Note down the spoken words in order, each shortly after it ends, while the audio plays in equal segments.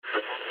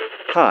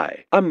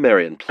Hi, I'm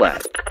Marion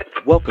Platt.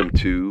 Welcome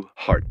to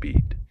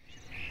Heartbeat.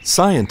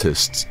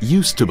 Scientists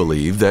used to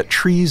believe that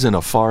trees in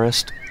a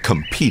forest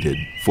competed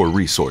for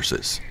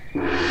resources.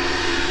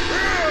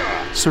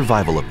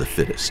 Survival of the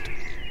fittest.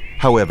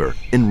 However,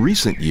 in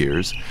recent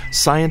years,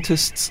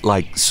 scientists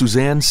like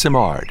Suzanne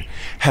Simard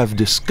have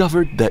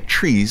discovered that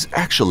trees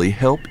actually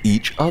help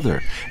each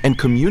other and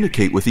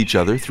communicate with each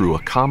other through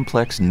a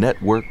complex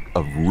network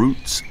of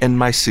roots and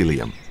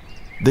mycelium.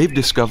 They've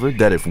discovered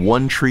that if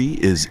one tree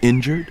is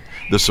injured,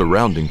 the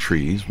surrounding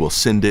trees will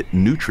send it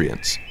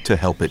nutrients to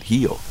help it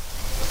heal.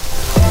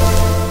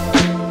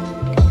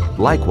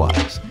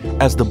 Likewise,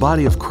 as the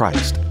body of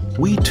Christ,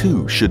 we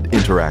too should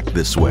interact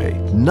this way.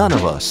 None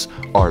of us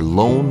are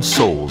lone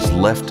souls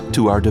left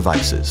to our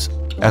devices.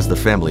 As the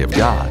family of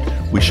God,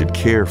 we should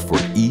care for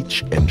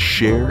each and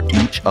share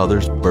each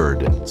other's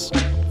burdens.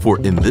 For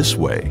in this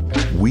way,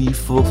 we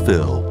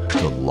fulfill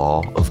the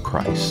law of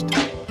Christ.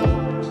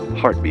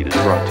 Heartbeat is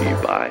brought to you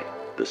by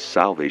the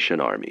Salvation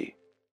Army.